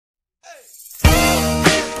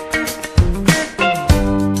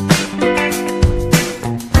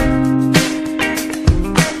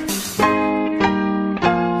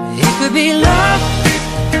It could be love,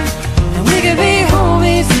 and we could be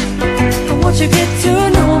homies. But once you get to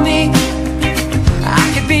know me,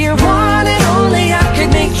 I could be your one and only. I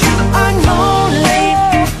could make you unlonely.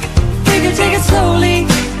 We could take it slowly,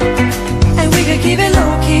 and we could keep it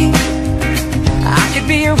low-key. I could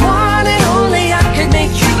be your one and only. I could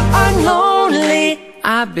make you unlonely.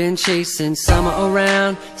 I've been chasing summer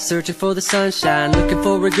around, searching for the sunshine, looking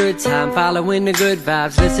for a good time, following the good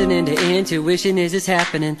vibes, listening to intuition. Is this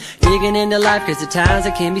happening? Digging into life, cause at times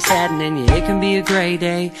it can be saddening. Yeah, it can be a gray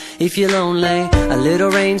day if you're lonely. A little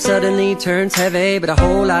rain suddenly turns heavy, but a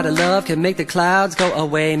whole lot of love can make the clouds go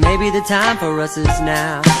away. Maybe the time for us is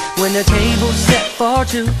now, when the table's set for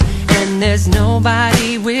two and there's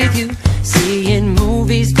nobody with you, seeing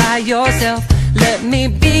movies by yourself. Let me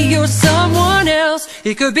be your someone else.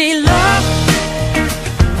 It could be love,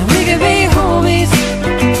 and we could be homies.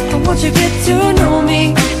 But once you get to know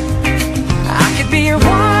me, I could be your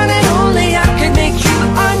one and only. I could make you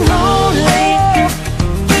unlonely.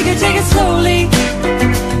 We could take it slowly,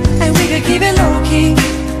 and we could keep it low-key.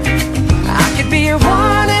 I could be your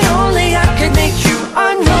one and only. I could make you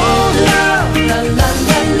unlonely. Love, la la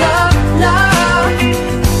la love, love,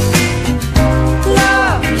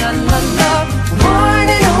 love, la la love. One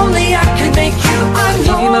and only. I could make you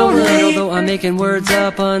unlonely. Although I'm making words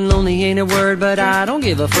up, unlonely ain't a word, but I don't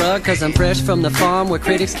give a fuck, cause I'm fresh from the farm where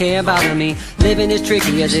critics can't bother me. Living is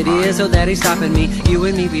tricky as it is, so that ain't stopping me. You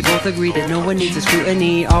and me, we both agree that no one needs a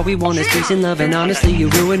scrutiny. All we want is peace and love, and honestly, you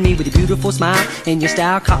ruined me with your beautiful smile and your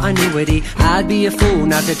style continuity. I'd be a fool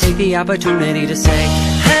not to take the opportunity to say,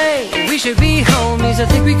 hey, we should be homies. I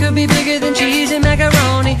think we could be bigger than cheese and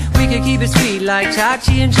macaroni. We could keep it sweet like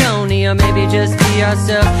Chachi and Joni, or maybe just be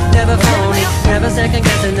ourselves, never phony, never second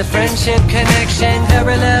guessing the friendship connection.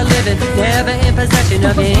 Parallel living, never in possession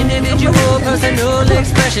of individual personal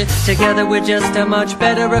expression. Together we're just a much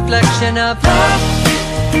better reflection of love.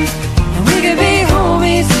 And we could be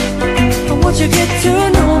homies, but once you get to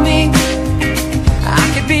know me,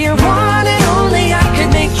 I could be your one and only. I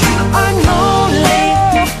could make you unlonely.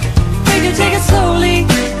 We could take it slowly,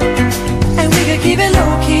 and we could keep it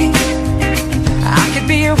low-key. I could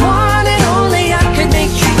be your one and only. I could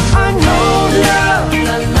make you unlonely. Love,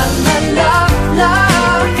 la la la love,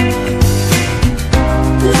 love,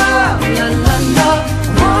 love, la la love.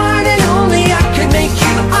 One and only. I could make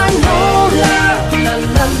you unlonely. Love, la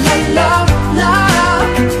la la love, love,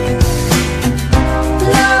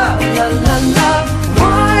 love, la la love.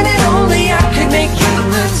 One and only. I could make you.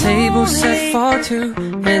 The table set for two,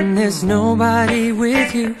 and there's nobody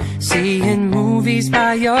with you, seeing movies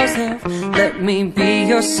by yourself. Let me be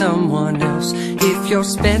your someone else. If you're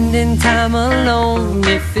spending time alone,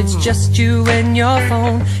 if it's just you and your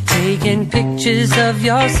phone, taking pictures of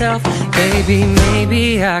yourself, baby,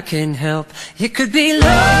 maybe I can help. It could be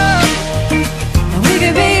love, and we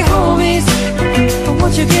could be homies. But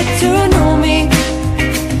once you get to know me,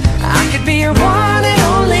 I could be your one and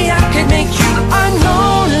only. I could make you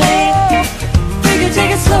unlonely. We could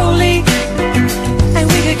take it slowly, and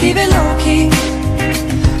we could keep it low-key.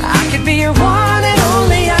 I could be your one and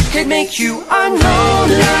only. I could make you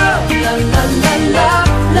unlonely. Love, la la la